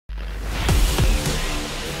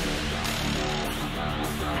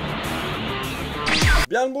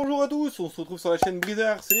Bien le bonjour à tous, on se retrouve sur la chaîne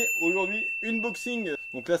Breezer, c'est aujourd'hui unboxing.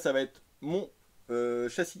 Donc là ça va être mon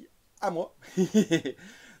châssis à moi.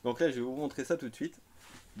 Donc là je vais vous montrer ça tout de suite.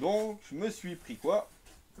 Donc je me suis pris quoi?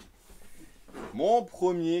 Mon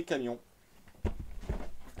premier camion.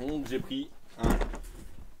 Donc j'ai pris un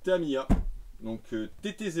Tamiya, donc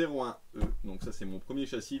tt01E. Donc ça c'est mon premier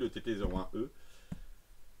châssis, le tt01E.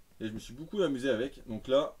 Et je me suis beaucoup amusé avec. Donc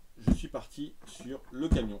là je suis parti sur le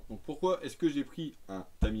camion. Donc pourquoi est-ce que j'ai pris un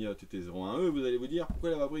Tamiya tt01E? Vous allez vous dire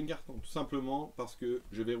pourquoi il va pris une carton. Tout simplement parce que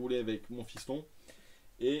je vais rouler avec mon fiston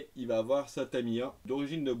et il va avoir sa Tamiya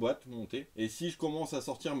d'origine de boîte montée. Et si je commence à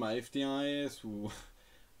sortir ma FT1S ou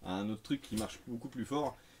un autre truc qui marche beaucoup plus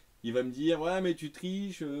fort, il va me dire ouais mais tu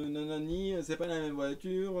triches, nanani, c'est pas la même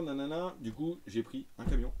voiture, nanana. Du coup j'ai pris un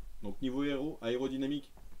camion. Donc niveau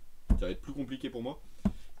aérodynamique, ça va être plus compliqué pour moi.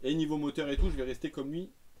 Et niveau moteur et tout, je vais rester comme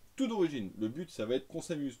lui tout d'origine. Le but ça va être qu'on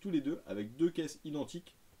s'amuse tous les deux avec deux caisses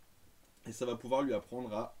identiques. Et ça va pouvoir lui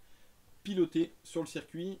apprendre à piloter sur le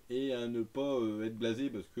circuit et à ne pas être blasé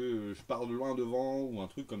parce que je pars de loin devant ou un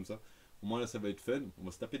truc comme ça. Au moins là ça va être fun, on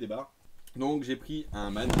va se taper des barres. Donc j'ai pris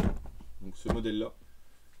un MAN, donc ce modèle là.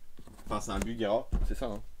 Enfin c'est un buggyra, c'est ça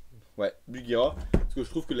hein. Ouais, buggyra. Parce que je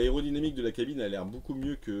trouve que l'aérodynamique de la cabine a l'air beaucoup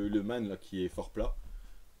mieux que le MAN là qui est fort plat.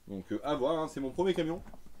 Donc à voir, hein, c'est mon premier camion.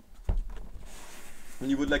 Au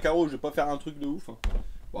niveau de la carreau, je vais pas faire un truc de ouf. Hein.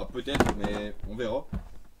 Bon, peut-être, mais on verra.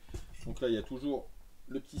 Donc là, il y a toujours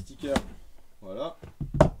le petit sticker. Voilà.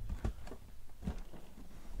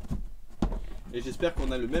 Et j'espère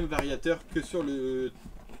qu'on a le même variateur que sur le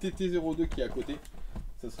tt02 qui est à côté.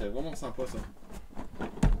 Ça serait vraiment sympa ça.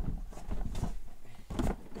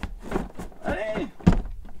 Allez!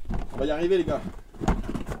 On va y arriver les gars.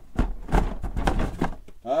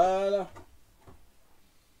 Voilà.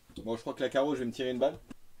 Bon, je crois que la carreau, je vais me tirer une balle.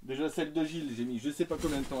 Déjà, celle de Gilles, j'ai mis je sais pas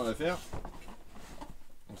combien de temps à la faire.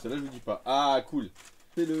 Donc, celle-là, je vous dis pas. Ah, cool.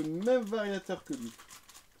 C'est le même variateur que lui.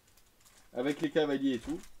 Avec les cavaliers et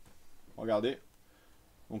tout. Regardez.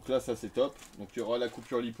 Donc là, ça, c'est top. Donc, il y aura la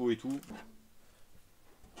coupure lipo et tout.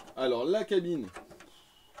 Alors, la cabine,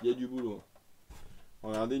 il y a du boulot.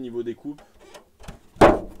 Regardez, niveau des coupes.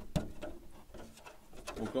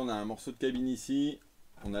 Donc là, on a un morceau de cabine ici.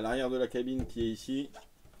 On a l'arrière de la cabine qui est ici.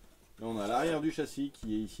 Là, on a l'arrière du châssis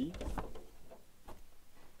qui est ici.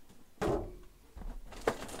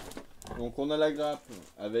 Donc on a la grappe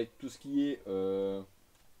avec tout ce qui est... là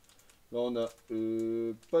on a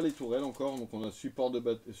pas les tourelles encore. Donc on a support,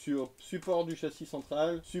 support du châssis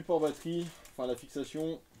central, support batterie, enfin la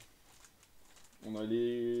fixation. On a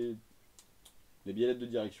les biellettes de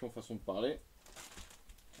direction, façon de parler.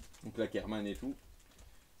 Donc la Kerman et tout.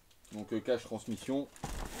 Donc cache transmission.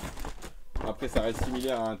 Après ça reste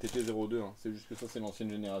similaire à un tt02, hein. C'est juste que ça c'est l'ancienne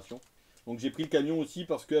génération. Donc j'ai pris le camion aussi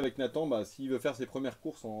parce qu'avec Nathan, bah, s'il veut faire ses premières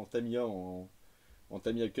courses en Tamiya, en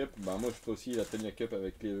Tamiya Cup, bah, moi je fais aussi la Tamiya Cup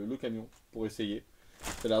avec le camion pour essayer.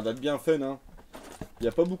 Ça a l'air d'être bien fun, hein. Il n'y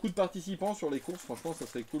a pas beaucoup de participants sur les courses, franchement ça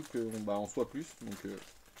serait cool qu'on soit plus. Donc je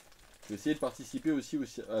vais essayer de participer aussi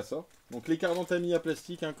à ça. Donc les cardans Tamiya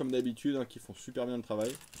plastique, hein, comme d'habitude, hein, qui font super bien le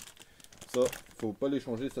travail. Ça, faut pas les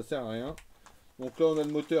changer, ça sert à rien. Donc là on a le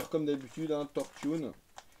moteur comme d'habitude, un torque tune.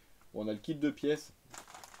 Bon, on a le kit de pièces.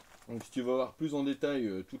 Donc si tu veux voir plus en détail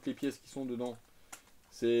toutes les pièces qui sont dedans,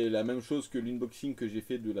 c'est la même chose que l'unboxing que j'ai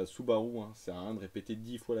fait de la Subaru. Hein. C'est rien de répéter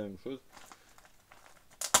 10 fois la même chose.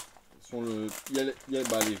 Allez,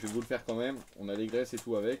 je vais vous le faire quand même. On a les graisses et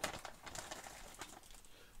tout avec.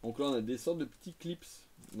 Donc là on a des sortes de petits clips.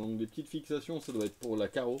 Donc des petites fixations, ça doit être pour la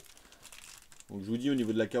carreau. Donc je vous dis au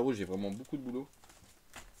niveau de la carreau j'ai vraiment beaucoup de boulot.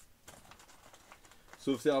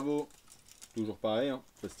 Sauf cerveau, toujours pareil, hein,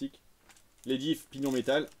 plastique. Les diffs, pignon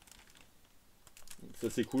métal. Donc ça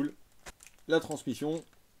c'est cool. La transmission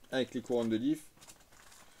avec les couronnes de diff.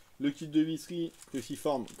 Le kit de visserie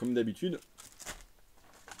cruciforme comme d'habitude.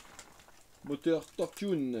 Moteur torque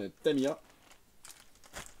tune Tamiya.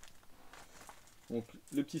 Donc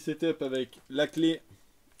le petit setup avec la clé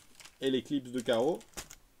et les clips de carreau.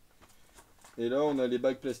 Et là on a les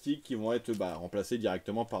bagues plastiques qui vont être remplacées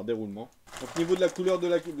directement par des roulements. Donc niveau de la couleur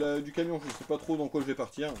du camion, je ne sais pas trop dans quoi je vais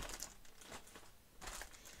partir.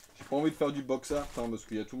 J'ai pas envie de faire du box art hein, parce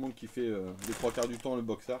qu'il y a tout le monde qui fait les 3/4 du temps le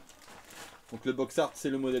box art. Donc le box art c'est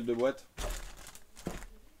le modèle de boîte.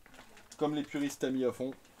 Comme les puristes Tamiya à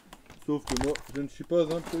fond. Sauf que moi je ne suis pas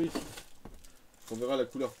un puriste. On verra la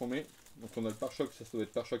couleur qu'on met. Donc on a le pare-choc, ça doit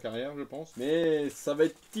être pare-choc arrière je pense. Mais ça va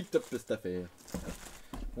être tip top cette affaire.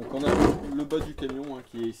 Donc on a le bas du camion hein,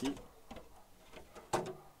 qui est ici.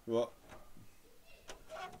 Voilà.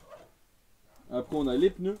 Après on a les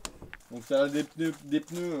pneus. Donc ça a des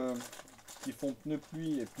pneus qui font pneus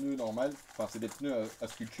pluie et pneus normal. Enfin, c'est des pneus à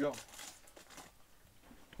sculpture.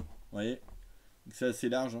 Vous voyez, c'est assez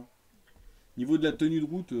large. Hein. Niveau de la tenue de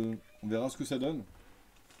route, on verra ce que ça donne.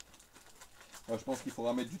 Alors, je pense qu'il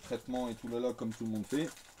faudra mettre du traitement et tout là comme tout le monde fait.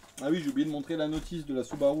 Ah oui, j'ai oublié de montrer la notice de la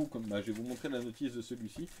Subaru. Comme, bah, je vais vous montrer la notice de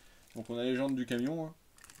celui-ci. Donc on a les jantes du camion. Hein.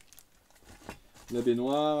 La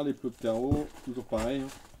baignoire, les pneus de carreau, toujours pareil. Hein.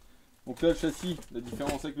 Donc là le châssis, la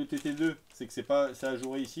différence avec le TT2, c'est que c'est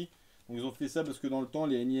ajouré ici. Donc ils ont fait ça parce que dans le temps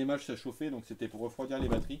les NIMH ça chauffait, donc c'était pour refroidir les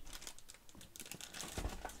batteries.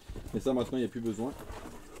 Et ça maintenant il n'y a plus besoin.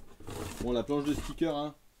 Bon, la planche de sticker,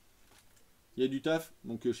 hein, il y a du taf,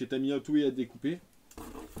 donc chez Tamiya tout est à découper.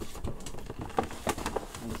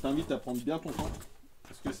 Donc je t'invite à prendre bien ton temps,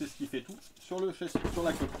 parce que c'est ce qui fait tout sur le châssis, sur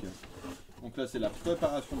la coque. Donc là c'est la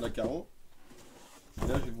préparation de la carreau. Et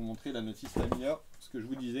là je vais vous montrer la notice Tamiya, ce que je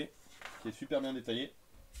vous disais, qui est super bien détaillée.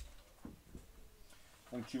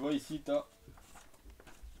 Donc tu vois ici, tu as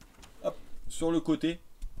sur le côté,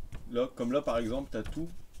 là, comme là par exemple, tu as tout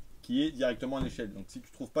qui est directement à l'échelle. Donc si tu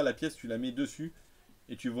ne trouves pas la pièce, tu la mets dessus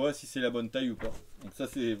et tu vois si c'est la bonne taille ou pas. Donc ça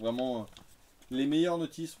c'est vraiment les meilleures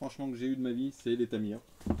notices franchement que j'ai eu de ma vie, c'est les Tamiya.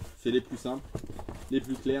 C'est les plus simples, les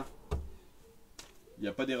plus clairs. Il n'y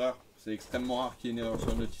a pas d'erreur. C'est extrêmement rare qu'il y ait une erreur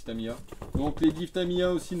sur une notice Tamiya. Donc les diffs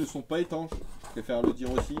Tamiya aussi ne sont pas étanches. Je préfère le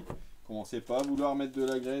dire aussi. Commencez pas à vouloir mettre de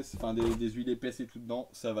la graisse, enfin des huiles épaisses et tout dedans.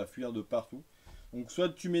 Ça va fuir de partout. Donc soit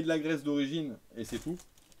tu mets de la graisse d'origine et c'est tout.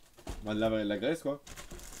 Enfin, de la graisse quoi.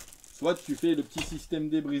 Soit tu fais le petit système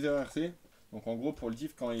des briseurs RC. Donc en gros pour le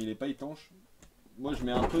diff quand il n'est pas étanche. Moi je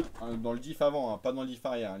mets un peu dans le diff avant, hein, pas dans le diff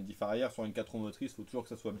arrière. Le diff arrière sur une 4 roues motrices, il faut toujours que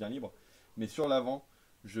ça soit bien libre. Mais sur l'avant,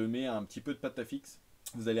 je mets un petit peu de pâte à fixe.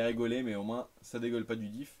 Vous allez rigoler, mais au moins ça dégueule pas du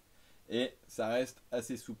diff. Et ça reste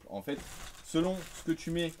assez souple. En fait, selon ce que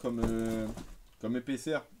tu mets comme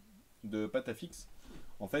épaisseur de pâte à fixe,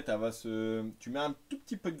 en fait, tu mets un tout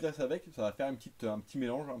petit peu de graisse avec, ça va faire un petit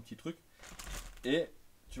mélange, un petit truc. Et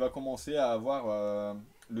tu vas commencer à avoir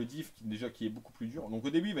le diff qui est beaucoup plus dur. Donc au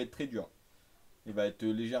début, il va être très dur. Il va être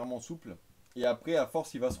légèrement souple. Et après, à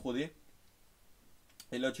force, il va se roder.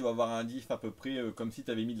 Et là, tu vas avoir un diff à peu près comme si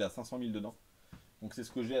tu avais mis de la 500 000 dedans. Donc c'est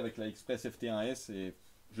ce que j'ai avec la Express FT1S et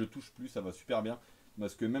je touche plus, ça va super bien.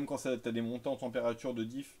 Parce que même quand tu as des montées en température de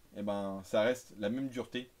diff, eh ben, ça reste la même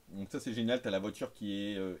dureté. Donc ça c'est génial, tu as la voiture qui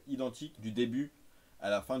est identique du début à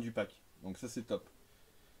la fin du pack. Donc ça c'est top.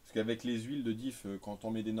 Parce qu'avec les huiles de diff, quand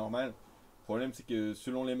on met des normales, le problème c'est que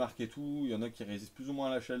selon les marques et tout, il y en a qui résistent plus ou moins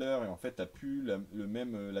à la chaleur et en fait tu n'as plus la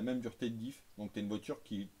même dureté de diff. Donc tu as une voiture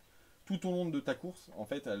qui, tout au long de ta course, en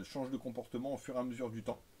fait elle change de comportement au fur et à mesure du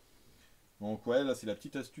temps. Donc ouais, là c'est la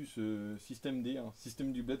petite astuce système D, hein,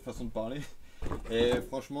 système du bled, façon de parler. Et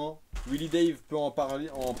franchement, Willy Dave peut en parler,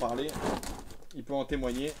 il peut en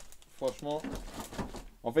témoigner. Franchement,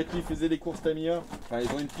 en fait il faisait les courses Tamiya, enfin ils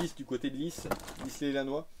ont une piste du côté de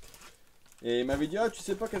Lys-les-Lanois. Et il m'avait dit, ah tu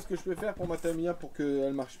sais pas qu'est-ce que je peux faire pour ma Tamiya pour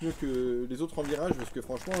qu'elle marche mieux que les autres en virage. Parce que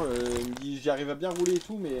franchement, il me dit j'arrive à bien rouler et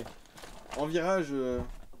tout, mais en virage,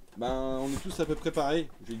 ben on est tous à peu près pareil.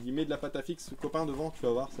 J'ai dit mets de la pâte à fixe, copain devant, tu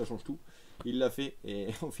vas voir, ça change tout. Il l'a fait et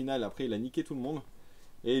au final après il a niqué tout le monde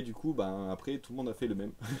et du coup ben après tout le monde a fait le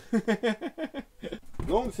même.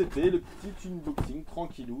 Donc c'était le petit unboxing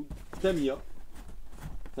tranquillou Tamiya.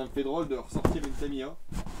 Ça me fait drôle de ressortir une Tamiya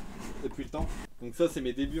depuis le temps. Donc ça c'est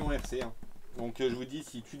mes débuts en RC hein. Donc je vous dis,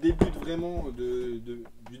 si tu débutes vraiment du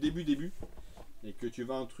début et que tu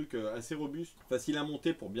veux un truc assez robuste, facile à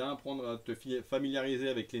monter pour bien apprendre à te familiariser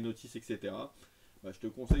avec les notices etc, bah, je te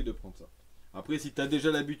conseille de prendre ça. Après, si tu as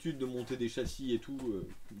déjà l'habitude de monter des châssis et tout,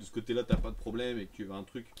 de ce côté-là, tu n'as pas de problème et que tu veux un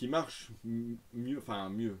truc qui marche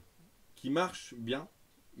qui marche bien,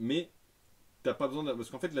 mais tu n'as pas besoin de... Parce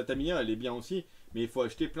qu'en fait, la Tamiya, elle est bien aussi, mais il faut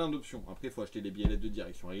acheter plein d'options. Après, il faut acheter les biellettes de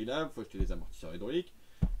direction réglables, il faut acheter les amortisseurs hydrauliques.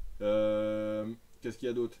 Qu'est-ce qu'il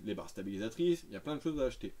y a d'autre? Les barres stabilisatrices, il y a plein de choses à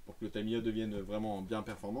acheter pour que le Tamiya devienne vraiment bien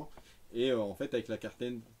performant. Et en fait, avec la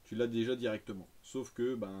Carten, tu l'as déjà directement. Sauf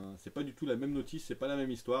que ben, c'est pas du tout la même notice, c'est pas la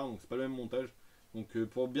même histoire, donc c'est pas le même montage. Donc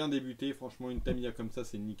pour bien débuter, franchement, une Tamiya comme ça,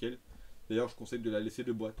 c'est nickel. D'ailleurs, je conseille de la laisser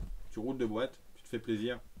de boîte. Tu roules de boîte, tu te fais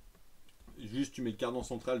plaisir. Juste, tu mets le cardan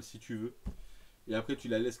central si tu veux. Et après, tu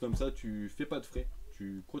la laisses comme ça, tu fais pas de frais.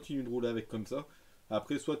 Tu continues de rouler avec comme ça.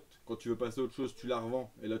 Après, soit quand tu veux passer à autre chose, tu la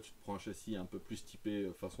revends. Et là, tu te prends un châssis un peu plus typé,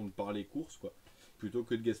 façon de parler course, quoi. Plutôt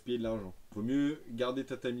que de gaspiller de l'argent. Vaut mieux garder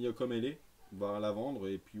ta Tamiya comme elle est, voire la vendre,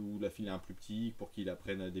 et puis ou la filer un plus petit pour qu'il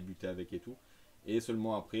apprenne à débuter avec et tout. Et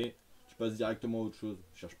seulement après, tu passes directement à autre chose.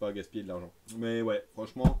 Cherche pas à gaspiller de l'argent. Mais ouais,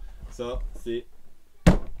 franchement, ça, c'est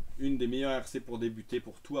une des meilleures RC pour débuter,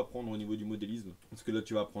 pour tout apprendre au niveau du modélisme. Parce que là,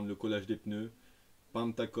 tu vas apprendre le collage des pneus,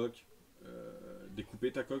 peindre ta coque,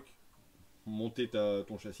 découper ta coque. monter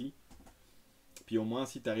ton châssis. Puis au moins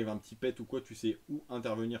si tu arrives un petit pet ou quoi, tu sais où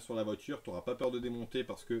intervenir sur la voiture. Tu n'auras pas peur de démonter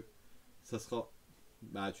parce que ça sera,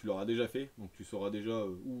 bah, tu l'auras déjà fait. Donc tu sauras déjà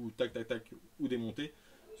où tac tac tac où démonter.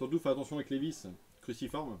 Surtout fais attention avec les vis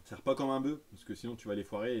cruciformes. Serre pas comme un bœuf parce que sinon tu vas les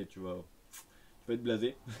foirer et tu vas être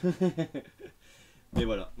blasé. Mais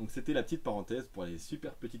voilà, donc c'était la petite parenthèse pour les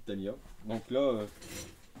super petites Tamiya. Donc là,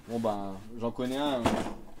 bon ben j'en connais un.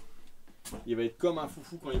 Il va être comme un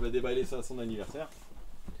foufou quand il va déballer ça à son anniversaire.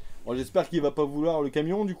 Bon, j'espère qu'il va pas vouloir le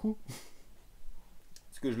camion du coup.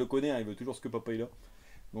 Parce que je le connais, hein, il veut toujours ce que papa il a.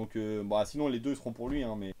 Donc bah, sinon les deux seront pour lui,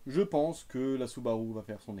 hein, mais je pense que la Subaru va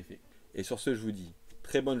faire son effet. Et sur ce, je vous dis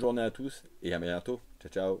très bonne journée à tous et à bientôt.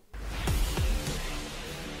 Ciao ciao.